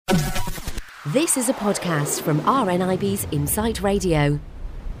This is a podcast from RNIB's Insight Radio.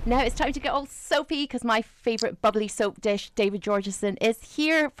 Now it's time to get all soapy because my favourite bubbly soap dish, David Georgeson, is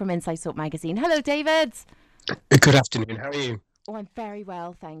here from Inside Soap Magazine. Hello, David. Good afternoon. How are you? Oh, I'm very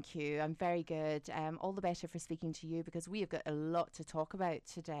well, thank you. I'm very good. All the better for speaking to you because we have got a lot to talk about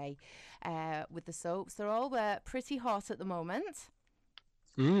today with the soaps. They're all pretty hot at the moment.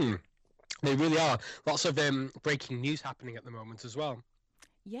 They really are. Lots of breaking news happening at the moment as well.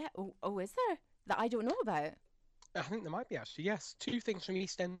 Yeah. Oh, is there? That I don't know about. I think there might be, actually, yes. Two things from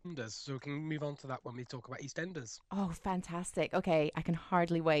EastEnders, so we can move on to that when we talk about EastEnders. Oh, fantastic. Okay, I can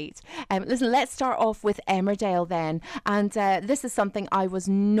hardly wait. Listen, let's start off with Emmerdale then. And this is something I was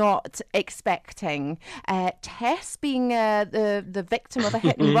not expecting. Tess being the victim of a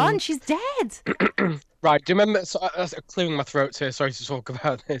hit and run. She's dead. Right, do you remember, so I was clearing my throat here, sorry to talk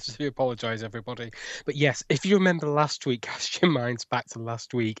about this, I do apologise everybody. But yes, if you remember last week, cast your minds back to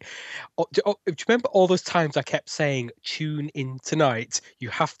last week. Do you remember all those times I kept saying, tune in tonight, you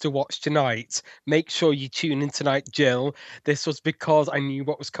have to watch tonight, make sure you tune in tonight, Jill. This was because I knew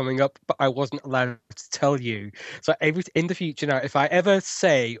what was coming up, but I wasn't allowed to tell you. So in the future now, if I ever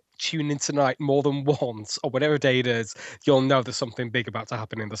say, tune in tonight more than once or whatever day it is, you'll know there's something big about to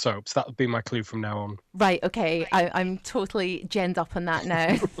happen in the soaps. That would be my clue from now on. Right, okay. I'm totally genned up on that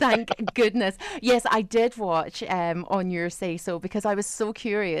now. Thank goodness. Yes, I did watch on your say so because I was so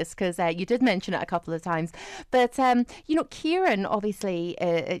curious because you did mention it a couple of times. But, Kieran, obviously,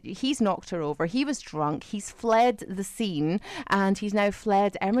 he's knocked her over. He was drunk. He's fled the scene and he's now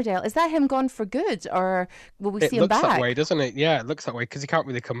fled Emmerdale. Is that him gone for good or will we see him back? It looks that way, doesn't it? Yeah, it looks that way because he can't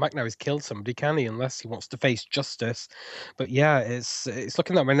really come back now. He's killed somebody, can he? Unless he wants to face justice. But yeah, it's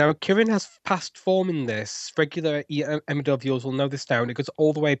looking that way. Now, Kieran has past form in this. Regular Emmerdale viewers will know this now. And it goes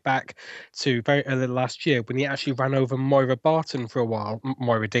all the way back to very early last year when he actually ran over Moira Barton for a while.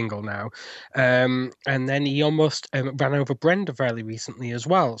 Moira Dingle now. And then he almost ran over Brenda fairly recently as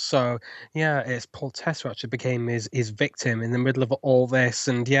well. So yeah, it's Paul Tess who actually became his victim in the middle of all this.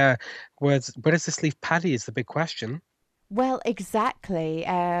 And yeah, where does this leave Paddy is the big question. Well, exactly.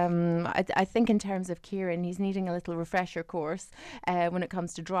 I think in terms of Kieran, he's needing a little refresher course when it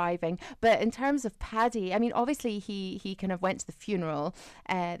comes to driving. But in terms of Paddy, I mean, obviously he kind of went to the funeral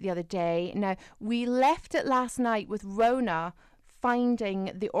the other day. Now, we left it last night with Rona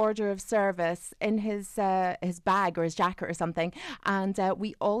finding the order of service in his bag or his jacket or something. And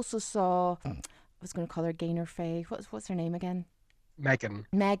we also saw, I was going to call her Gaynor Faye. What's her name again?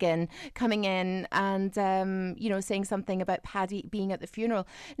 Megan coming in and, saying something about Paddy being at the funeral.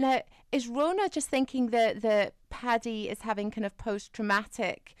 Now, is Rona just thinking that Paddy is having kind of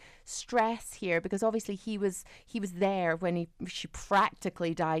post-traumatic stress here? Because obviously he was there when she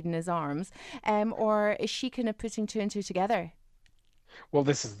practically died in his arms. Or is she kind of putting two and two together? Well,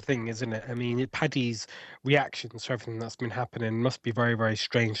 this is the thing, isn't it? I mean, Paddy's reactions to everything that's been happening must be very, very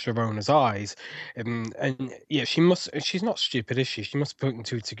strange to Rona's eyes. And yeah, she's not stupid, is she? She must be putting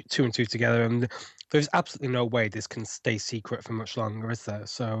two and two together. And there's absolutely no way this can stay secret for much longer, is there?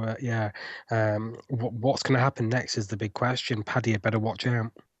 So, what's going to happen next is the big question. Paddy had better watch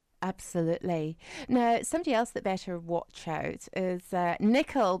out. Absolutely. Now, somebody else that better watch out is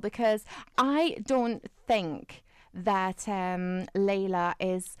Nicole, because I don't think that Layla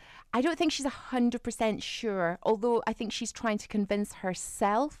is, I don't think she's 100% sure, although I think she's trying to convince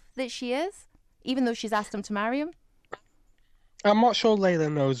herself that she is, even though she's asked him to marry him. I'm not sure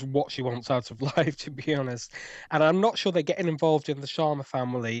Layla knows what she wants out of life, to be honest. And I'm not sure that getting involved in the Sharma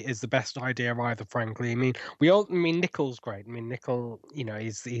family is the best idea either, frankly. I mean, Nicole's great. I mean, Nicole,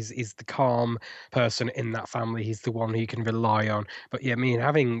 he's the calm person in that family. He's the one who you can rely on. But yeah, I mean,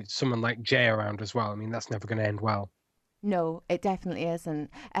 having someone like Jay around as well, I mean, that's never going to end well. No, it definitely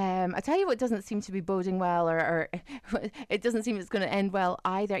isn't. I tell you what doesn't seem to be boding well, or it doesn't seem it's going to end well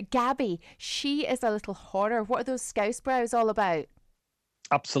either. Gabby, she is a little horror. What are those scouse brows all about?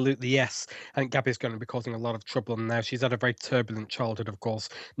 Absolutely, yes. And Gabby's going to be causing a lot of trouble now. She's had a very turbulent childhood, of course.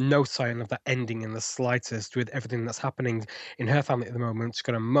 No sign of that ending in the slightest with everything that's happening in her family at the moment. She's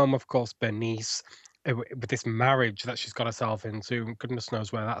got a mum, of course, Bernice, with this marriage that she's got herself into. Goodness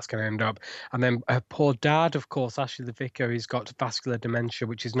knows where that's going to end up. And then her poor dad, of course, Ashley the vicar, he's got vascular dementia,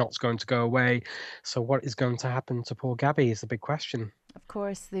 which is not going to go away. So what is going to happen to poor Gabby is the big question. Of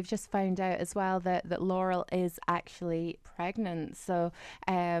course, they've just found out as well that Laurel is actually pregnant. So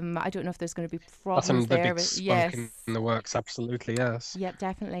I don't know if there's going to be problems there. That's another big spunk in the works. Absolutely, yes. Yep,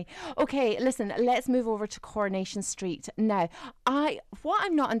 definitely. Okay, listen, let's move over to Coronation Street. Now, what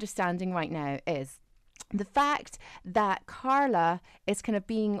I'm not understanding right now is the fact that Carla is kind of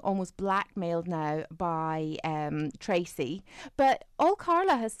being almost blackmailed now by Tracy, but all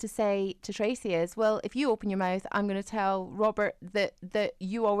Carla has to say to Tracy is, "Well, if you open your mouth, I'm going to tell Robert that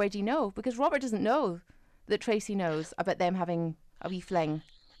you already know," because Robert doesn't know that Tracy knows about them having a wee fling.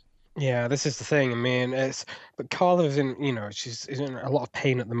 Yeah, this is the thing. I mean, but Carla's in, she's in a lot of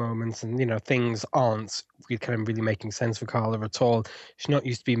pain at the moment, and things aren't really kind of really making sense for Carla at all. She's not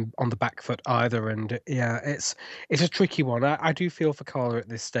used to being on the back foot either, and yeah, it's a tricky one. I do feel for Carla at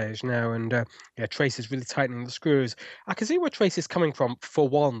this stage now, and yeah, Tracy's really tightening the screws. I can see where Tracy's coming from for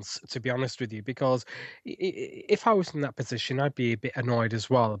once, to be honest with you, because if I was in that position, I'd be a bit annoyed as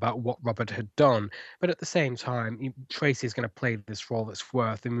well about what Robert had done. But at the same time, Tracy's going to play this role that's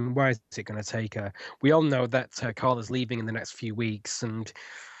worth. I mean, where is it going to take her? We all know that Carla's leaving in the next few weeks, and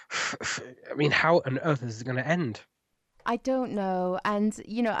I mean, how on earth is it going to end? I don't know, and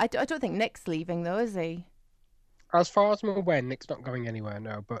I don't think Nick's leaving though, is he? As far as I'm aware, Nick's not going anywhere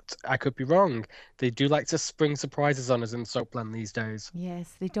now, but I could be wrong. They do like to spring surprises on us in Soapland these days.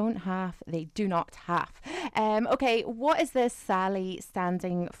 Yes, they don't have. They do not have. Okay, what is this Sally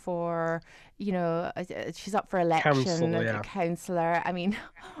standing for? She's up for election Council, as a yeah. councillor. I mean,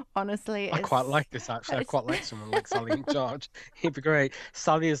 honestly, I quite like this actually. I it's quite like someone like Sally in charge. He'd be great.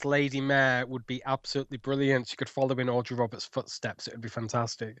 Sally as Lady Mayor would be absolutely brilliant. She could follow in Audrey Roberts' footsteps. It would be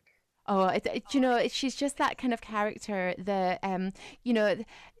fantastic. oh, she's just that kind of character that you know.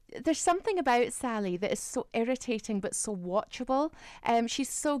 There's something about Sally that is so irritating but so watchable. She's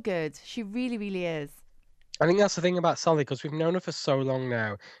so good. She really, really is. I think that's the thing about Sally because we've known her for so long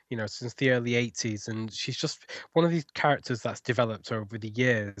now, since the early 80s, and she's just one of these characters that's developed over the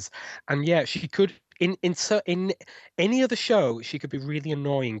years. And yeah, she could in any other show she could be really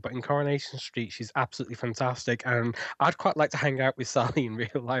annoying, but in Coronation Street she's absolutely fantastic. And I'd quite like to hang out with Sally in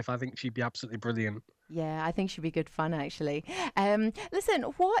real life. I think she'd be absolutely brilliant. Yeah, I think she'd be good fun actually. Listen,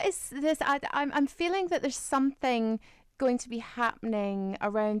 what is this? I'm feeling that there's something going to be happening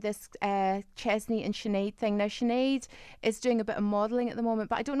around this Chesney and Sinead thing. Now, Sinead is doing a bit of modelling at the moment,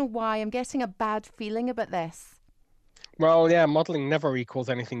 but I don't know why. I'm getting a bad feeling about this. Well, yeah, modeling never equals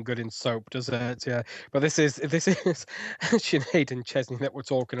anything good in soap, does it? Yeah, but this is Sinead and Chesney that we're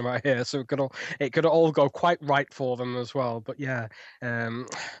talking about here, so it could all go quite right for them as well. But yeah, um,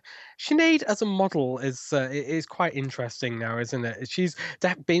 Sinead as a model is quite interesting now, isn't it? She's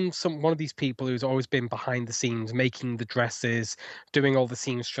been one of these people who's always been behind the scenes, making the dresses, doing all the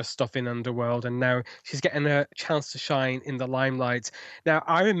seamstress stuff in Underworld, and now she's getting a chance to shine in the limelight. Now,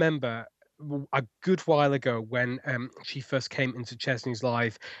 I remember a good while ago when she first came into Chesney's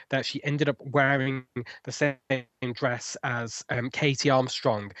life that she ended up wearing the same dress as Katie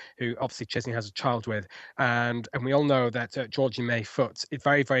Armstrong, who obviously Chesney has a child with, and we all know that Georgie May Foote is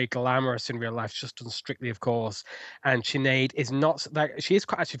very very glamorous in real life, just done Strictly, of course, and Sinead is not that she is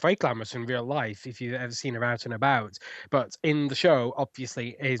quite actually very glamorous in real life if you've ever seen her out and about, but in the show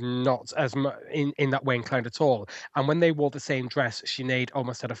obviously is not as much in that way inclined at all. And when they wore the same dress, Sinead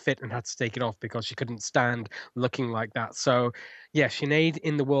almost had a fit and had to take it off because she couldn't stand looking like that. So, yeah, Sinead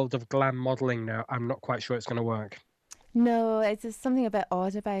in the world of glam modeling now, I'm not quite sure it's going to work. No, it's just something a bit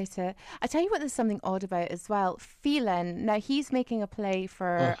odd about it. I tell you what, there's something odd about as well. Phelan, now he's making a play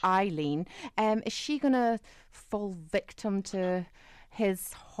for Ugh. Eileen. Is she gonna fall victim to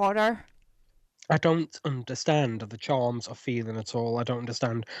his horror? I don't understand the charms of Phelan at all. I don't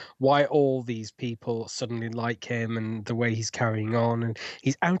understand why all these people suddenly like him and the way he's carrying on. And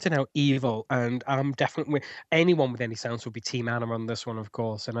he's out and out evil. And I'm definitely anyone with any sense would be Team Anna on this one, of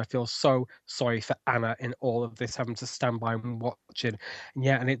course. And I feel so sorry for Anna in all of this, having to stand by and watch it. And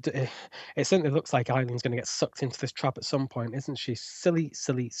yeah, and it certainly looks like Eileen's going to get sucked into this trap at some point, isn't she? Silly,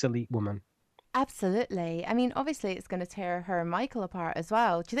 silly, silly woman. Absolutely. I mean, obviously, it's going to tear her and Michael apart as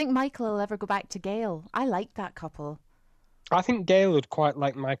well. Do you think Michael will ever go back to Gail? I like that couple. I think Gail would quite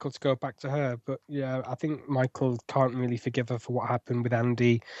like Michael to go back to her, but yeah, I think Michael can't really forgive her for what happened with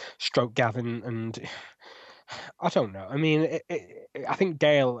Andy, stroke Gavin, and I don't know. I mean, I think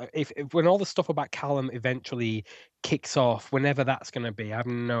Gail, if when all the stuff about Callum eventually kicks off, whenever that's going to be, I have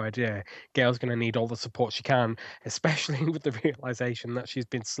no idea. Gail's going to need all the support she can, especially with the realization that she's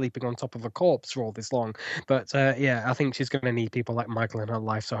been sleeping on top of a corpse for all this long. But yeah, I think she's going to need people like Michael in her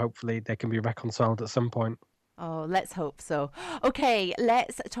life, so hopefully they can be reconciled at some point. Oh, let's hope so. Okay,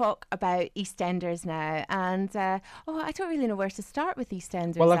 let's talk about EastEnders now. And I don't really know where to start with Well,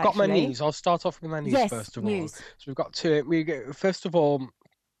 EastEnders I've got my actually. news. I'll start off with my news Yes, first of all. news. So we've got two. First of all,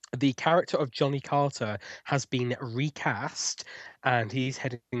 the character of Johnny Carter has been recast, and he's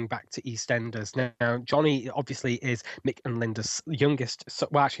heading back to EastEnders. Now, Johnny obviously is Mick and Linda's youngest son.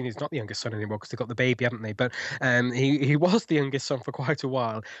 Well, actually, he's not the youngest son anymore because they've got the baby, haven't they? But he was the youngest son for quite a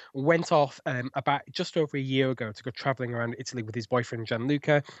while. Went off about just over a year ago to go travelling around Italy with his boyfriend,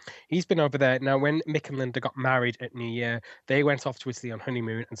 Gianluca. He's been over there. Now, when Mick and Linda got married at New Year, they went off to Italy on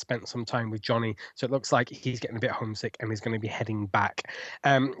honeymoon and spent some time with Johnny. So it looks like he's getting a bit homesick and he's going to be heading back.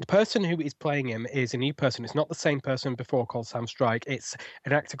 The person who is playing him is a new person. It's not the same person before called Sam Strike. It's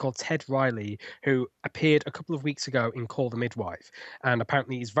an actor called Ted Riley, who appeared a couple of weeks ago in Call the Midwife. And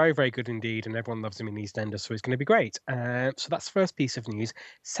apparently he's very, very good indeed, and everyone loves him in EastEnders, so he's going to be great. So that's the first piece of news.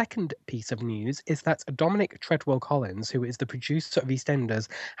 Second piece of news is that Dominic Treadwell-Collins, who is the producer of EastEnders,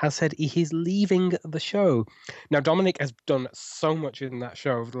 has said he is leaving the show. Now, Dominic has done so much in that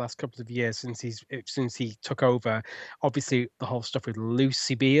show over the last couple of years since he took over. Obviously, the whole stuff with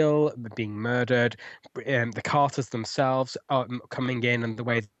Lucy Beale being murdered, the Carters themselves coming in and the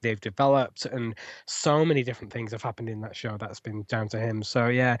way they've developed, and so many different things have happened in that show that's been down to him. So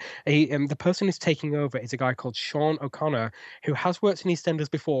yeah, the person who's taking over is a guy called Sean O'Connor, who has worked in EastEnders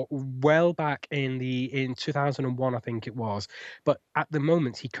before, well back in 2001, I think it was. But at the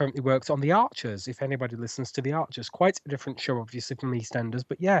moment, he currently works on The Archers. If anybody listens to The Archers, quite a different show, obviously, from EastEnders.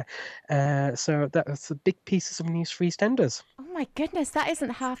 But yeah, so that's the big pieces of news for EastEnders. Oh my goodness, that isn't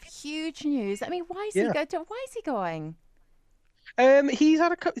half huge news. I mean, why is he going? He's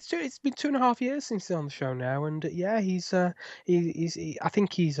had it's been 2.5 years since he's on the show now, and yeah, I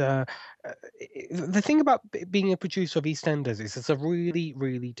think he's the thing about being a producer of EastEnders is it's a really,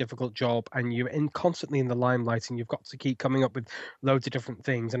 really difficult job, and you're constantly in the limelight, and you've got to keep coming up with loads of different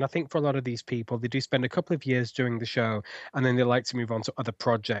things. And I think for a lot of these people, they do spend a couple of years doing the show, and then they like to move on to other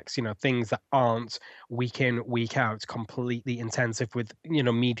projects, things that aren't week in, week out, completely intensive with,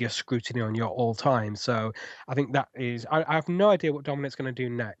 media scrutiny on you all time. So I think that is, I have no idea what Dominic's going to do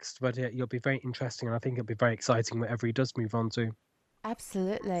next, but it'll be very interesting, and I think it'll be very exciting whatever he does move on to.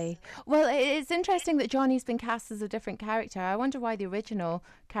 Absolutely. Well, it's interesting that Johnny's been cast as a different character. I wonder why the original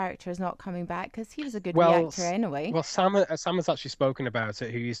character is not coming back, because he was a good actor anyway. Well, Sam has actually spoken about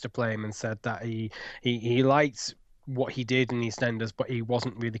it, who used to play him, and said that he liked what he did in EastEnders, but he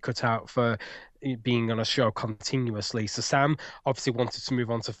wasn't really cut out for being on a show continuously. So Sam obviously wanted to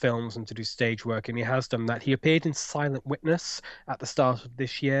move on to films and to do stage work, and he has done that. He appeared in Silent Witness at the start of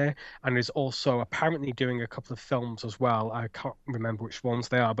this year, and is also apparently doing a couple of films as well. I can't remember which ones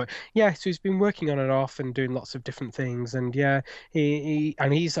they are, but yeah, so he's been working on and off and doing lots of different things. And yeah,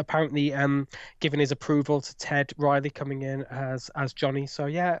 he's apparently given his approval to Ted Riley coming in as Johnny. So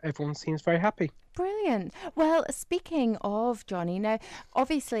yeah, everyone seems very happy. Brilliant. Well, speaking of Johnny, now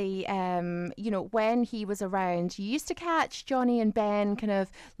obviously, when he was around, you used to catch Johnny and Ben kind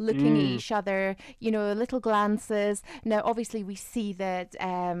of looking at each other, little glances. Now, obviously, we see that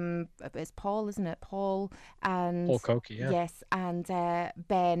it's Paul, isn't it? Paul Cokie, yeah. Yes, and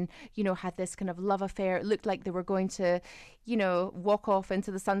Ben, had this kind of love affair. It looked like they were going to, walk off into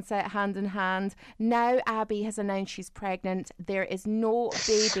the sunset hand in hand. Now Abby has announced she's pregnant. There is no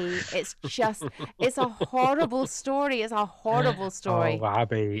baby. It's just, it's a horrible story. It's a horrible story. Oh,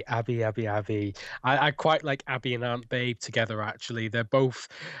 Abby. I quite like Abby and Aunt Babe together, actually. They're both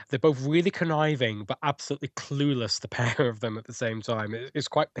really conniving, but absolutely clueless, the pair of them at the same time. It's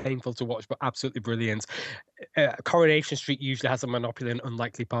quite painful to watch, but absolutely brilliant. Coronation Street usually has a monopoly on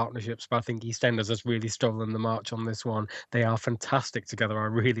unlikely partnerships, but I think EastEnders has really stolen the march on this one. They are fantastic together. I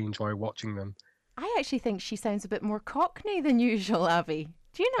really enjoy watching them. I actually think she sounds a bit more Cockney than usual, Abby.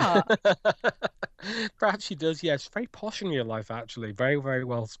 Do you not? Perhaps she does, yeah. She's very posh in real life, actually. Very, very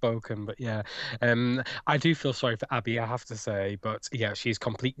well spoken. But yeah, I do feel sorry for Abby, I have to say. But yeah, she's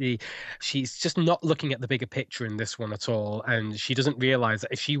just not looking at the bigger picture in this one at all. And she doesn't realise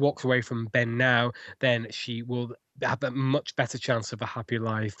that if she walks away from Ben now, then she will have a much better chance of a happy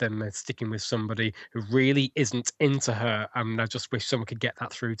life than sticking with somebody who really isn't into her. I just wish someone could get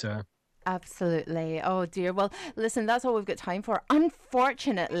that through to her. Absolutely. Oh dear. Well, listen, that's all we've got time for.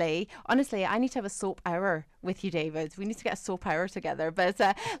 Unfortunately, honestly, I need to have a soap hour with you, David. We need to get a soap hour together. But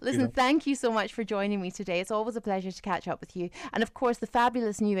listen, thank you so much for joining me today. It's always a pleasure to catch up with you. And of course, the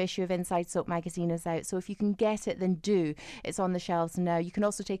fabulous new issue of Inside Soap magazine is out. So if you can get it, then do. It's on the shelves now. You can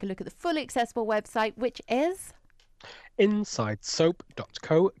also take a look at the fully accessible website, which is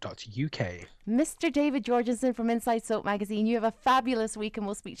insidesoap.co.uk. Mr. David Georgeson from Inside Soap magazine, you have a fabulous week, and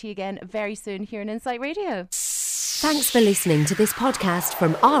we'll speak to you again very soon here on Insight Radio. Thanks for listening to this podcast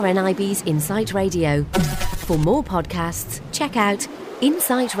from RNIB's Insight Radio. For more podcasts, check out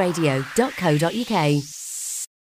insightradio.co.uk.